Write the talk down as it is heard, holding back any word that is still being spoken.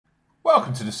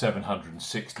Welcome to the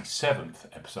 767th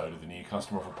episode of the New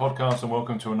Customer Offer Podcast, and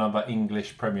welcome to another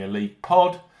English Premier League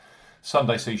pod.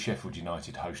 Sunday sees Sheffield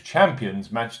United host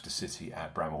champions Manchester City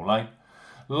at Bramall Lane.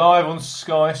 Live on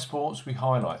Sky Sports, we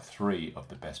highlight three of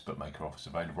the best bookmaker offers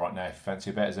available right now. If you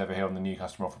fancy a bet as ever here on the New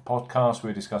Customer Offer Podcast,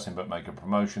 we're discussing bookmaker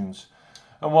promotions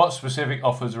and what specific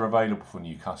offers are available for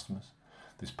new customers.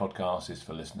 This podcast is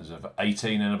for listeners of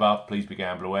 18 and above. Please be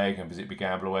gamble aware. You can visit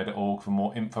begambleaware.org for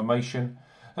more information.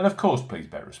 And of course, please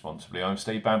bet responsibly. I'm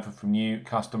Steve Bamford from New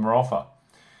Customer Offer.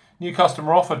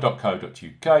 NewCustomerOffer.co.uk.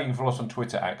 You can follow us on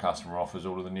Twitter at Customer Offers.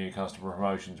 All of the new customer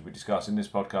promotions we discuss in this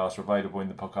podcast are available in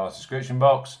the podcast description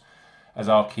box as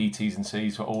our key T's and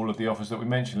C's for all of the offers that we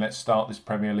mentioned. Let's start this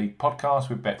Premier League podcast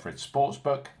with Betfred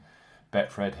Sportsbook.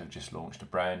 Betfred have just launched a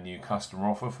brand new customer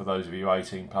offer for those of you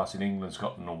 18 plus in England,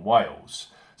 Scotland and Wales.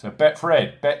 So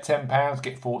Betfred, bet £10,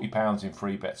 get £40 in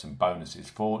free bets and bonuses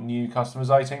for new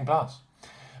customers 18 plus.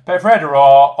 Betfred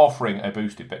are offering a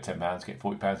boosted bet £10, get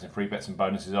 £40 in free bets and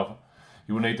bonuses offer.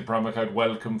 You will need the promo code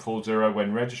WELCOME40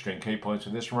 when registering. Key points for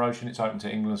this promotion: it's open to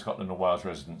England, Scotland and Wales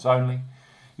residents only.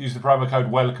 Use the promo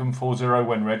code WELCOME40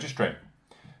 when registering.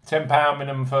 £10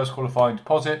 minimum first qualifying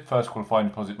deposit. First qualifying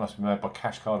deposit must be made by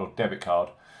cash card or debit card.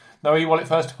 No e-wallet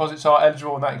first deposits are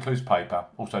eligible, and that includes paper.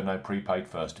 Also no prepaid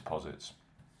first deposits.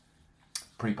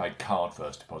 Prepaid card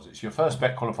first deposits. Your first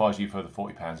bet qualifies you for the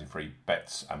 £40 in free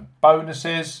bets and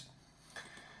bonuses.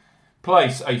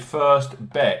 Place a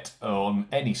first bet on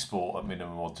any sport at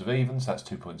minimum odds of evens. That's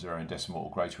 2.0 in decimal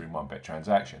or greater in one bet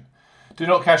transaction. Do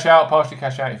not cash out, partially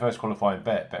cash out your first qualifying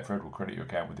bet. Betfred will credit your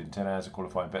account within 10 hours of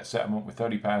qualifying bet settlement with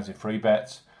 £30 in free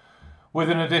bets, with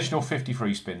an additional 50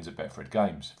 free spins at Betfred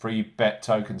games. Free bet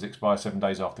tokens expire 7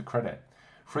 days after credit.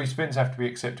 Free spins have to be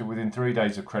accepted within 3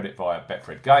 days of credit via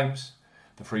Betfred games.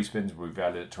 The free spins will be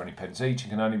valued at 20 pence each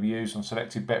and can only be used on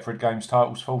selected Betfred games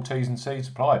titles. Full T's and C's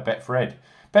apply. Betfred.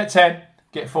 Bet 10,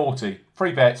 get 40.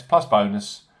 Free bets plus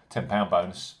bonus, £10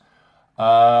 bonus.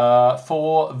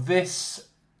 For this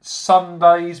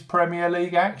Sunday's Premier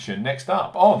League action. Next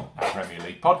up on our Premier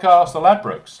League podcast, the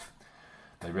Ladbrokes.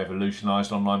 They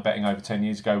revolutionised online betting over 10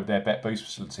 years ago with their Bet Boost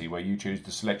facility, where you choose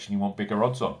the selection you want bigger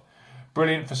odds on.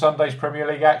 Brilliant for Sunday's Premier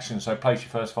League action, so place your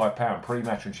first £5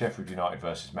 pre-match on Sheffield United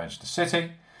versus Manchester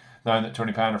City, knowing that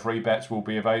 £20 of free bets will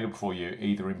be available for you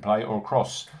either in play or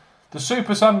across the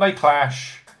Super Sunday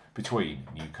clash between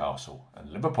Newcastle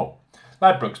and Liverpool.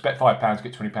 Ladbrokes, bet £5,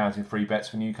 get £20 in free bets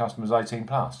for new customers 18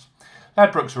 plus.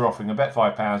 Ladbrokes are offering a bet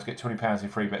 £5, get £20 in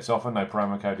free bets offer. No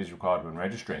promo code is required when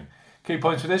registering. Key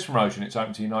points for this promotion: it's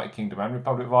open to United Kingdom and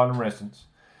Republic of Ireland residents.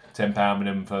 £10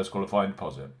 minimum first qualifying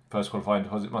deposit. First qualifying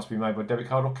deposit must be made by debit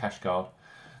card or cash card.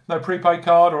 No prepaid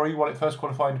card or e-wallet first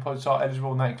qualifying deposits are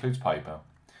eligible, and that includes paper.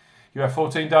 You have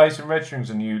 14 days from registering as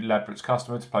a new Ladbrokes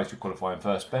customer to place your qualifying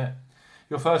first bet.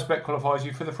 Your first bet qualifies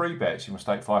you for the free bets. You must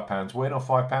take £5 win or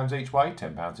 £5 each way,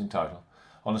 £10 in total,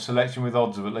 on a selection with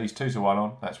odds of at least 2 to 1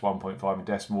 on, that's 1.5 in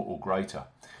decimal or greater.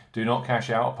 Do not cash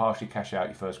out or partially cash out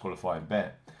your first qualifying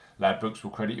bet. Ladbrokes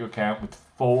will credit your account with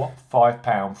 4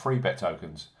 £5 free bet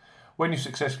tokens. When you've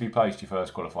successfully placed your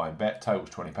first qualifying bet,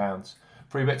 totals £20.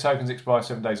 Free bet tokens expire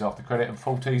 7 days after credit and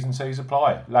full T's and C's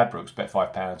apply. Ladbrokes, bet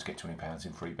 £5, get £20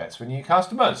 in free bets for new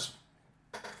customers.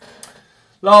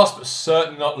 Last but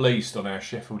certainly not least on our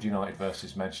Sheffield United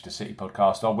versus Manchester City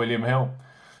podcast are William Hill,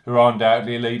 who are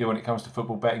undoubtedly a leader when it comes to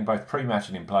football betting, both pre-match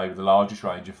and in play, with the largest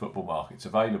range of football markets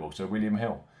available. So William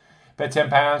Hill, bet £10,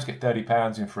 get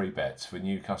 £30 in free bets for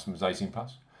new customers 18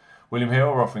 plus. William Hill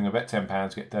are offering a bet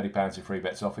 £10, get £30 in free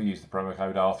bets offer. Use the promo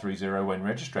code R30 when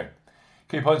registering.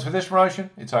 Key points for this promotion: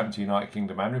 it's open to United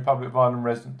Kingdom and Republic of Ireland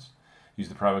residents. Use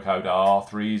the promo code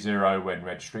R30 when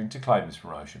registering to claim this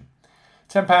promotion.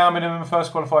 £10 minimum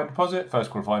first qualifying deposit. First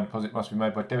qualifying deposit must be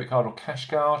made by debit card or cash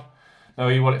card. No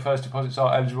e-wallet first deposits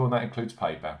are eligible, and that includes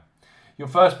paper. Your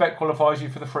first bet qualifies you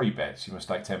for the free bets. You must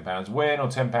take £10 win or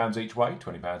 £10 each way,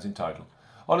 £20 in total,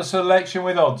 on a selection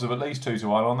with odds of at least 2 to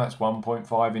 1 on, that's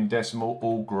 1.5 in decimal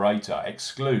or greater.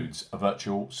 Excludes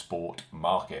virtual sport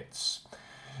markets.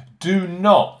 Do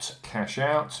not cash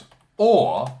out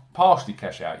or partially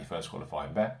cash out your first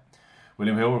qualifying bet.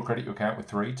 William Hill will credit your account with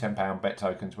 3 £10 bet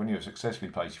tokens when you have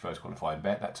successfully placed your first qualifying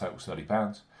bet. That totals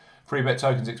 £30. Free bet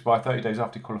tokens expire 30 days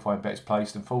after qualifying bet is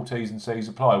placed, and full T's and C's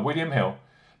apply. William Hill,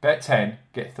 bet 10,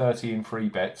 get 30 in free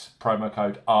bets. Promo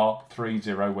code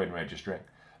R30 when registering.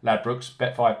 Ladbrokes,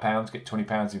 bet £5, get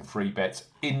 £20 in free bets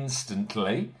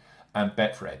instantly. And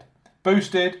Betfred,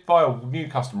 boosted via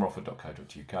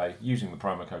newcustomeroffer.co.uk using the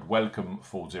promo code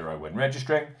WELCOME40 when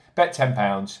registering. Bet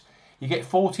 £10, you get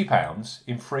 £40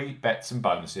 in free bets and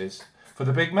bonuses for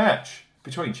the big match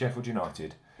between Sheffield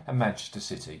United and Manchester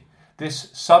City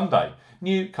this Sunday.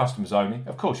 New customers only.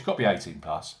 Of course, you've got to be 18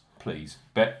 plus. Please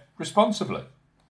bet responsibly.